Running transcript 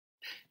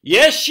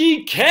Yes,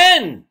 she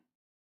can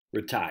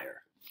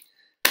retire.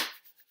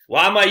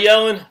 Why am I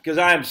yelling? Because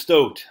I am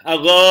stoked. I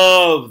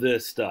love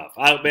this stuff.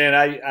 Oh, man.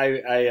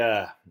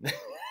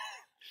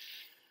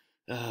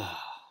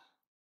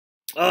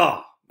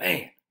 All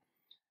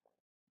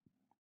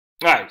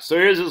right, so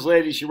here's this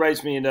lady. She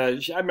writes me, and I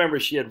remember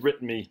she had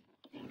written me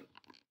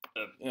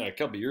a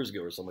couple of years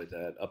ago or something like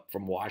that, up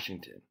from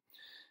Washington.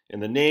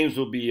 And the names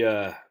will be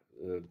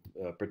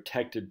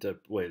protected. The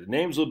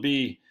names will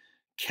be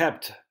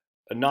kept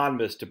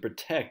anonymous to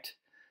protect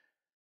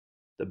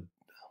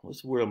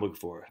what's the word I'm looking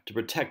for? To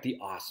protect the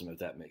awesome, if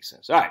that makes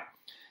sense. All right.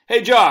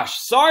 Hey, Josh,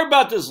 sorry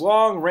about this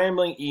long,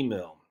 rambling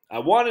email. I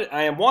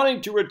am wanting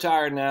to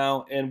retire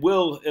now and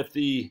will if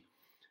the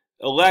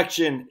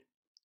election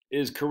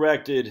is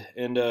corrected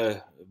and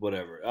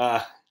whatever.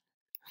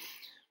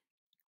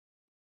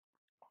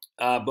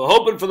 But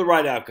hoping for the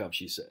right outcome,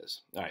 she says.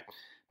 All right.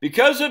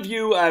 Because of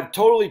you, I've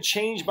totally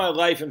changed my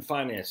life and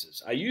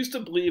finances. I used to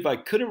believe I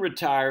couldn't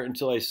retire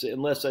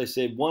unless I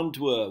saved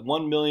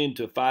 $1 million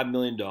to $5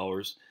 million.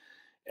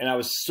 And I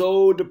was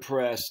so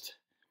depressed,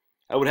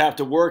 I would have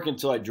to work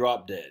until I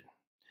dropped dead.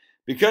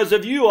 Because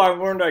of you, I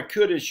learned I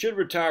could and should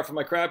retire from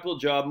my crappy little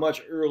job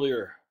much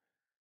earlier.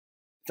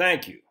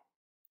 Thank you.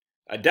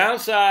 I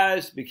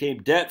downsized,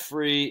 became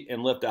debt-free,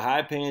 and left a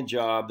high-paying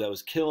job that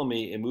was killing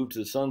me and moved to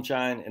the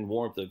sunshine and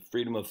warmth of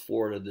freedom of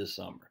Florida this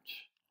summer.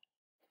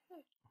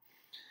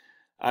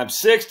 I'm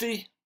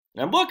 60,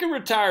 and I'm looking to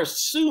retire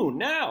soon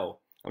now.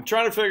 I'm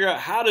trying to figure out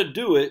how to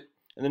do it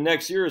in the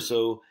next year or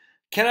so.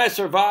 Can I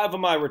survive on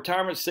my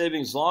retirement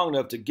savings long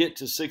enough to get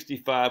to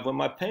 65 when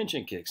my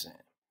pension kicks in?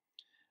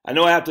 I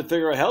know I have to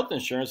figure out health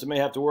insurance. I may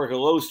have to work a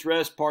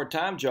low-stress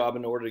part-time job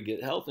in order to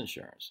get health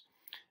insurance.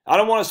 I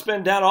don't want to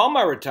spend down all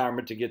my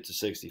retirement to get to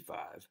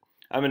 65.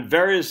 I'm in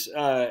various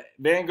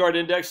Vanguard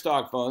index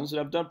stock funds, and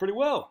I've done pretty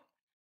well.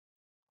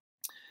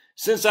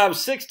 Since I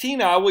was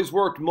 16, I always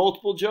worked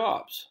multiple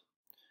jobs.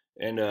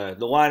 And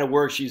the line of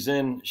work she's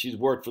in, she's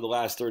worked for the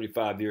last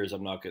 35 years.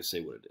 I'm not going to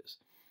say what it is.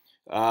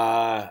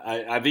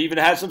 I've even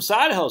had some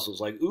side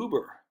hustles like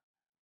Uber.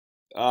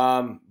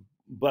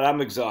 But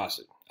I'm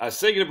exhausted. I was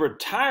thinking of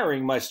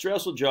retiring my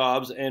stressful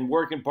jobs and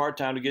working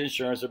part-time to get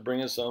insurance and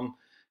bringing some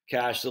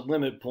cash to the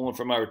limit, pulling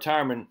from my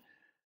retirement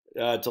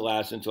to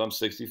last until I'm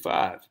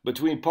 65.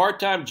 Between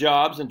part-time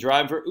jobs and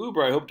driving for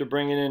Uber, I hope to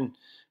bring in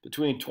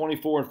between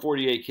 24 and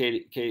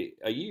 48K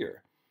a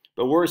year.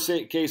 But worst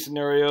case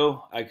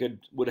scenario, I can't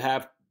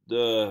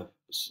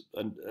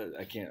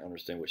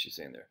understand what she's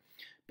saying there.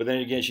 But then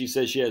again, she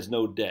says she has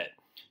no debt.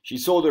 She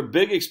sold her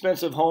big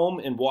expensive home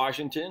in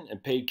Washington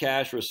and paid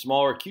cash for a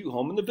smaller cute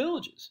home in the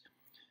Villages.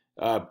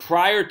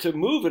 Prior to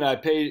moving, I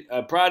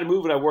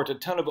worked a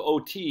ton of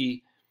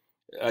OT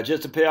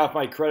just to pay off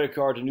my credit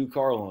card and new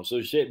car loan.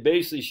 So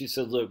she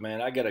said, look, man,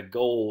 I got a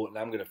goal and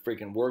I'm going to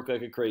freaking work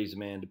like a crazy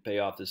man to pay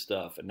off this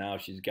stuff. And now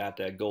she's got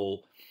that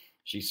goal.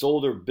 She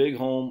sold her big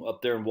home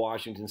up there in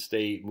Washington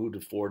State, moved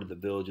to Florida, the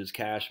Villages,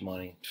 cash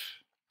money.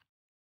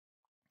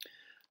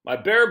 My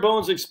bare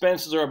bones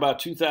expenses are about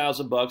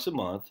 $2,000 a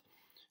month.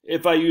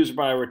 If I use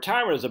my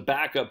retirement as a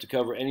backup to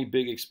cover any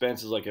big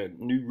expenses like a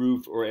new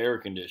roof or air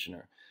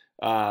conditioner.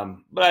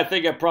 But I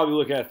think I'm probably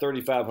looking at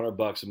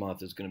 $3,500 a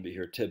month is going to be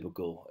her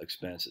typical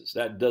expenses.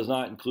 That does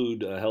not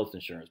include health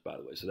insurance, by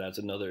the way. So that's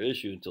another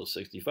issue until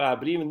 65.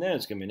 But even then,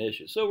 it's going to be an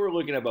issue. So we're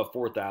looking at about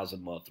 $4,000 a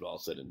month when all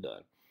said and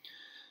done.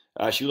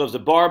 She loves a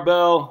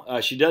barbell.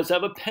 She does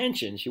have a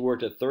pension. She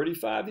worked at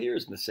 35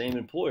 years in the same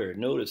employer.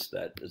 Notice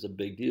that is a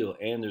big deal.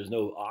 And there's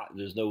no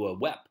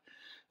WEP,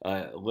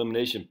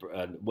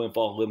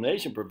 windfall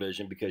elimination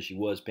provision because she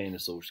was paying the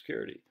Social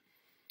Security.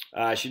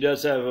 She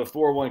does have a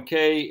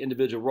 401k,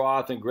 individual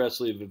Roth, and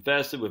aggressively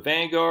invested with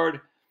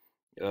Vanguard.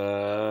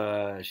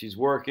 She's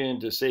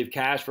working to save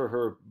cash for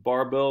her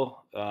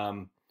barbell.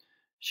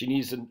 She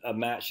needs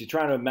she's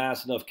trying to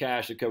amass enough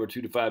cash to cover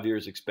 2 to 5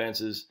 years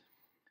expenses.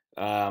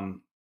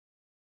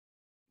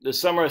 This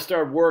summer I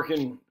started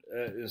working.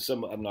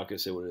 I'm not going to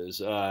say what it is.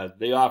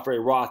 They offer a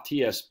Roth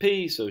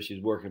TSP, so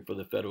she's working for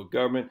the federal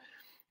government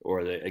or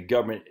a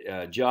government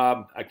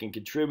job. I can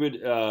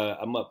contribute.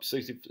 I'm up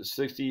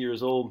 60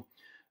 years old.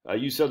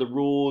 You said the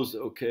rules.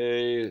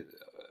 Okay,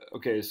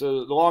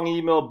 so the long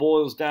email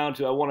boils down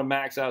to I want to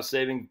max out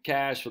saving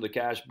cash for the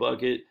cash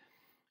bucket.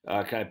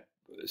 Can I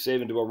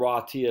save into a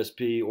Roth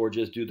TSP or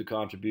just do the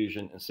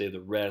contribution and save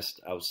the rest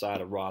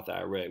outside of Roth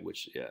IRA,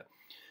 which, yeah.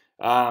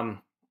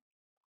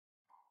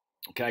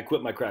 Can I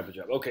quit my crappy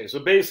job? Okay, so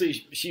basically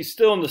she's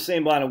still in the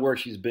same line of work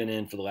she's been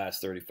in for the last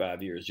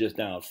 35 years, just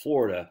down in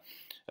Florida,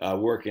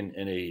 working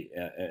in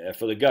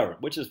for the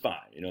government, which is fine,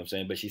 you know what I'm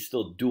saying? But she's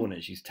still doing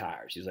it. She's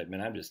tired. She's like,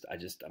 man, I'm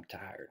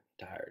tired.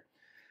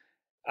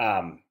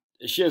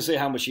 She doesn't say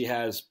how much she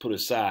has put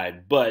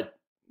aside, but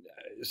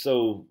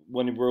so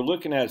when we're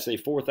looking at, say,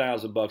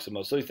 $4,000 a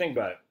month, so you think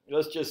about it.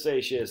 Let's just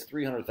say she has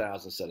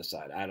 $300,000 set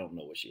aside. I don't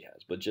know what she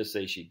has, but just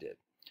say she did.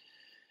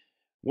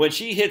 When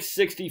she hits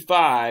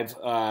 65,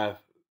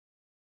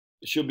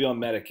 she'll be on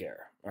Medicare.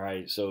 All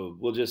right, so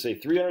we'll just say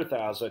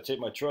 $300,000. So I take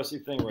my trusty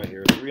thing right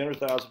here,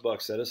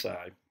 $300,000 set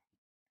aside.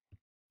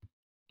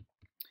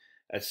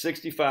 At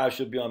 65,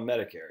 she'll be on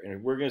Medicare.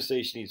 And we're going to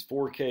say she needs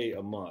 $4K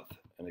a month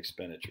in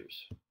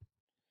expenditures.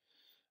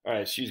 All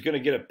right, she's going to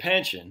get a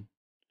pension.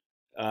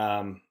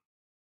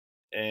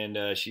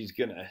 She's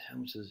going to,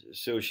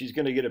 so she's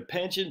going to get a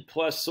pension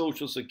plus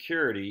Social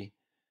Security.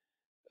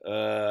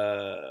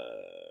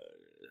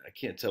 I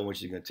can't tell when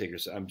she's going to take her.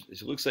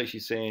 It looks like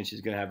she's saying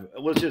she's going to have,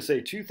 let's just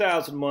say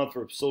 $2,000 a month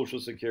for Social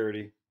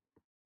Security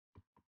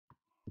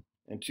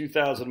and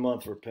 $2,000 a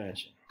month for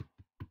pension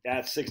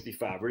at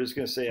 65. We're just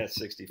going to say at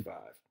 65.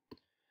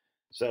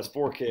 So that's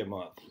 $4K a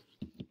month.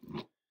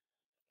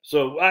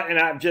 So,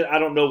 I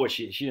don't know what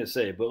she didn't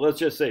say, but let's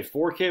just say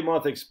 $4K a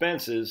month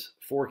expenses,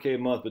 $4K a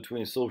month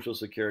between Social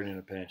Security and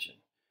a pension.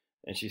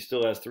 And she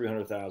still has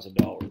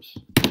 $300,000.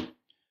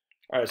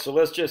 All right, so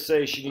let's just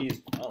say she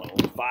needs, I don't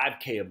know,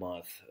 $5K a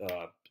month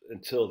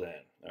until then.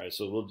 All right,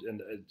 so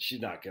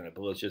she's not gonna,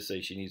 but let's just say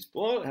she needs,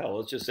 well, hell,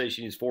 let's just say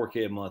she needs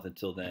 $4K a month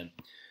until then,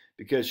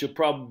 because she'll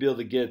probably be able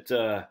to get,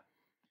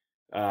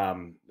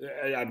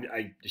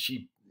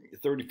 she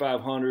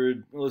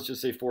 3,500. Let's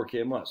just say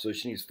 $4K a month. So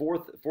she needs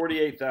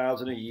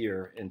 $48,000 a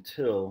year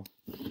until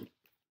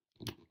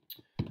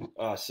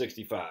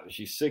 65.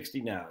 She's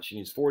 60 now. She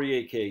needs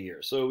 $48K a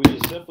year. So we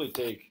just simply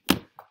take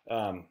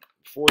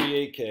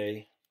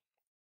 48K.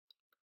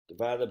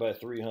 Divided by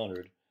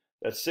 300,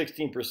 that's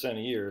 16% a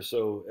year.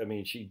 So, I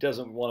mean, she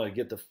doesn't want to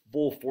get the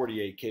full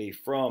 48K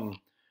from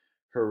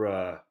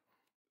her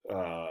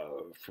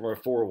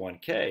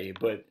 401K.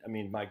 But, I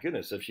mean, my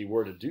goodness, if she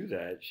were to do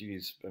that,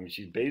 she's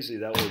basically,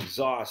 that would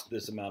exhaust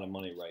this amount of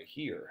money right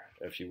here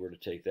if she were to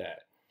take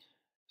that.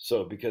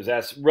 So, because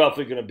that's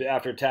roughly going to be,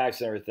 after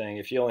tax and everything,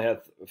 if she only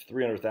had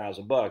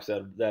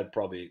 $300,000,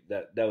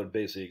 that would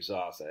basically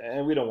exhaust that.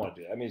 And we don't want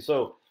to do that. I mean,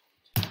 so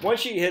once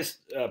she hits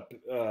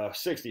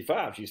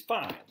 65, she's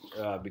fine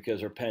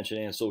because her pension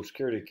and Social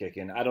Security kick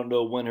in. I don't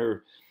know when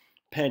her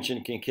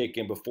pension can kick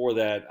in. Before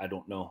that, I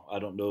don't know. I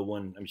don't know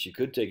when. I mean, she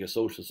could take a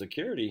Social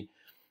Security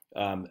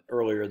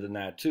earlier than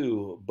that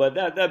too, but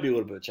that'd be a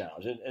little bit of a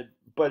challenge.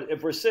 But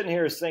if we're sitting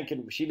here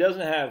thinking she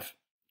doesn't have,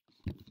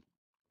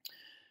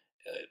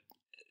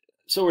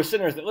 so we're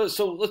sitting here.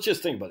 So let's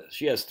just think about this.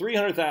 She has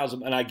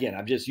 300,000, and again,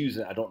 I'm just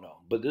using. I don't know,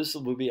 but this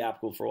would be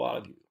applicable for a lot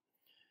of you.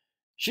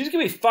 She's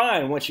going to be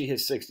fine when she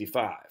hits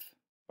 65,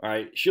 all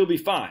right? She'll be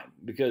fine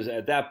because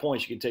at that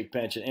point she can take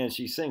pension and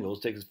she's single.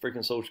 Take a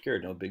freaking Social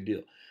Security, no big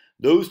deal.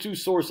 Those two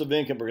sources of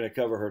income are going to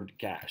cover her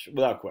cash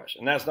without question.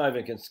 And that's not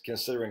even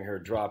considering her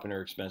dropping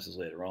her expenses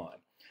later on.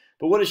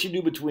 But what does she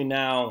do between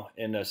now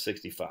and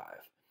 65?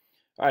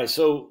 All right,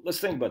 so let's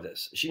think about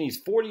this. She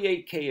needs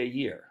 $48K a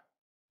year.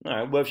 All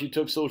right, well, if she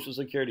took Social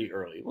Security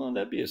early, well,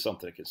 that'd be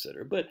something to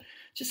consider. But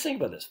just think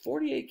about this,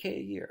 $48K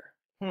a year.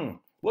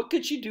 What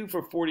could she do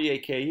for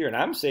 $48K a year? And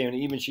I'm saying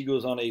even she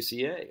goes on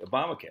ACA,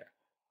 Obamacare.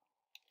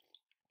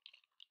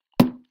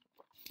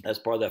 That's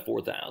part of that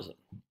 $4,000.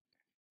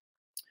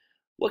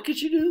 What could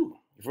she do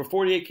for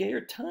 $48K a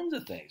year? Tons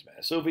of things,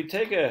 man. So if we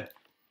take a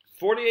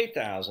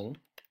 $48,000,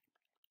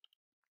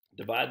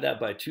 divide that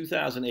by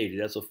 2,080,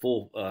 that's a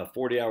full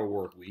 40-hour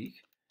work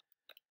week.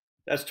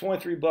 That's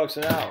 $23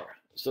 an hour.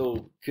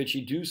 So could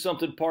she do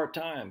something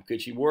part-time?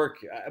 Could she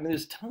work? I mean,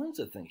 there's tons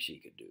of things she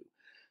could do.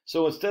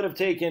 So instead of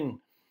taking,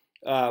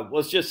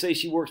 let's just say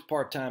she works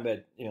part-time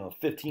at,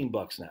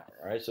 $15 an hour,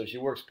 all right? So she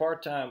works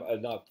part-time,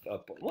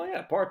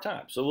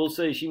 part-time. So we'll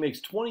say she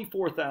makes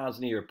 $24,000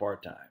 a year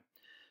part-time.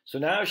 So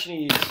now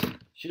she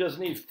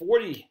doesn't need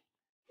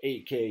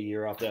 $48K a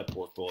year off that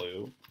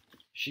portfolio.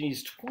 She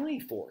needs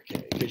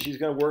 $24K because she's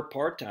going to work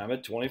part-time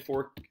at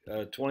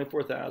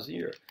 $24,000 a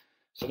year.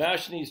 So now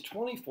she needs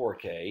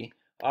 $24K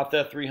off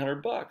that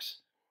 $300.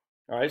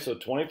 All right, so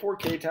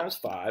 24K times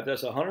 5,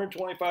 that's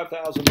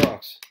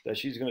 $125,000 that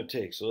she's going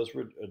to take. So let's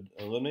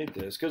eliminate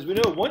this because we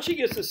know once she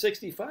gets to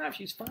 65,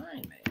 she's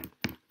fine, man.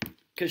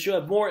 Because she'll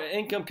have more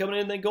income coming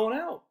in than going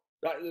out.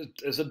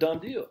 It's a done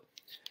deal.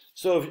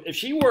 So if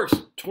she works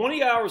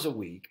 20 hours a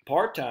week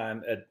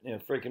part-time at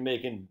freaking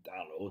making, I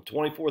don't know,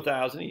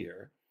 $24,000 a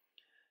year,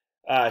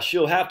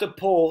 she'll have to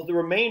pull the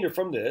remainder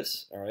from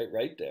this, all right,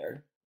 right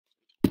there.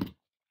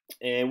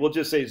 And we'll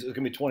just say it's going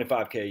to be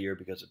 $25K a year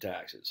because of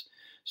taxes.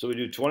 So we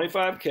do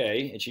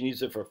 $25K, and she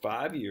needs it for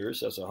 5 years.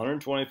 That's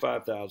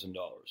 $125,000.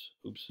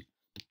 Oops. All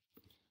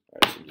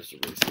right, so just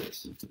erase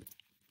this.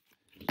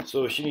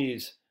 So she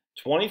needs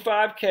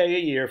 $25K a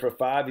year for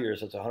 5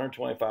 years. That's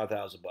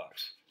 $125,000.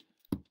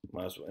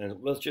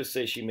 And let's just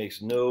say she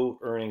makes no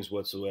earnings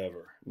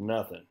whatsoever.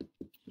 Nothing.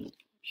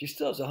 She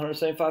still has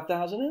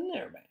 $175,000 in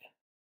there, man.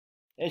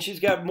 And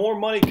she's got more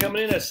money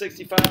coming in at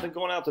 65 than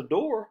going out the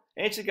door.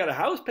 And she's got a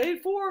house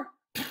paid for.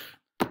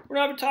 We're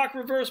not even talking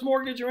reverse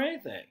mortgage or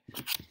anything.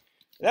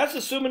 That's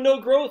assuming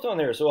no growth on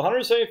there. So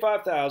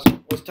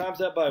 175,000. Let's times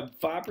that by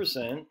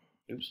 5%.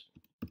 Oops.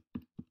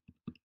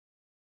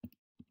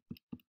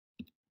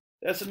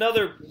 That's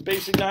another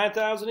basic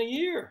 9,000 a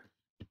year.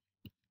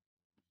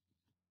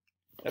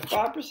 At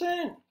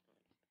 5%.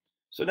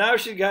 So now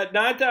she's got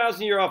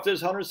 9,000 a year off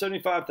this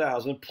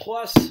 175,000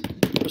 plus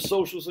her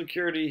Social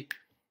Security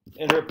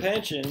and her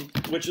pension,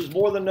 which is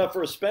more than enough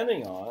for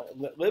her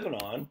living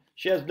on.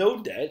 She has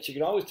no debt. She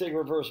can always take a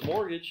reverse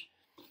mortgage.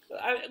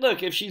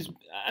 Look, I'm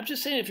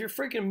just saying, if you're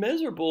freaking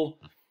miserable,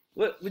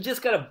 we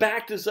just got to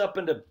back this up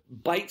into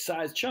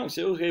bite-sized chunks.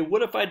 Say, okay,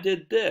 what if I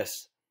did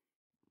this?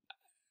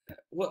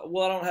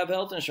 Well, I don't have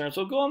health insurance.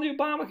 So go on the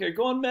Obamacare,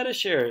 go on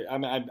Medishare. I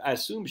mean, I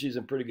assume she's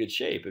in pretty good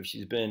shape if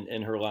she's been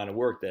in her line of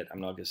work. That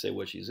I'm not going to say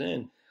what she's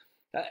in.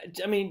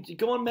 I mean,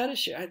 go on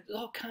Medishare.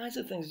 All kinds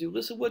of things to do.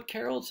 Listen to what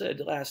Carol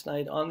said last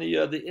night on the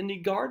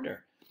Indie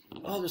Gardener.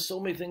 Oh, there's so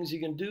many things you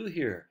can do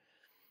here,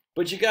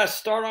 but you got to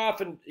start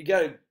off and you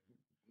got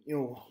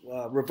to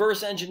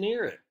reverse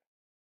engineer it.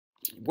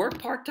 Work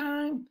part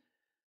time.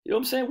 You know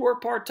what I'm saying?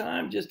 Work part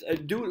time. Just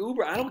do it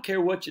Uber. I don't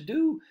care what you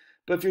do.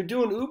 But if you're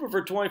doing Uber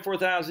for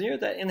 $24,000 a year,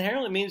 that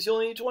inherently means you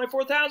only need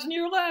 $24,000 a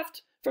year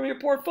left from your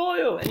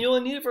portfolio, and you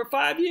only need it for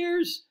 5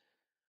 years.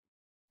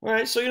 All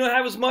right, so you don't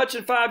have as much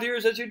in 5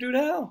 years as you do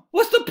now.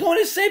 What's the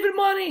point of saving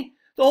money?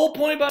 The whole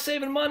point about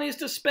saving money is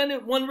to spend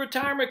it when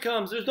retirement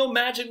comes. There's no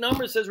magic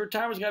number that says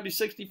retirement's got to be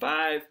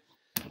 65.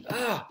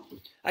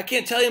 I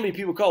can't tell you how many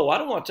people call, well, I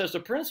don't want to touch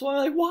the principal. I'm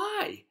like,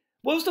 why?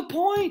 What's the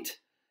point?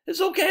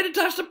 It's okay to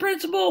touch the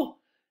principal.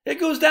 It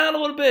goes down a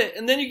little bit,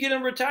 and then you get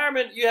in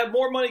retirement, you have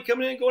more money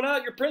coming in and going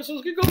out, your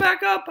principals can go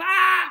back up.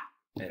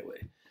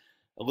 Anyway,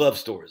 I love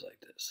stories like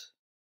this.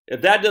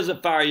 If that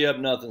doesn't fire you up,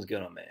 nothing's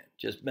going to, man.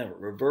 Just remember,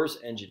 reverse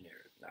engineer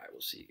it. All right,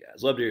 we'll see you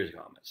guys. Love to hear your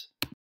comments.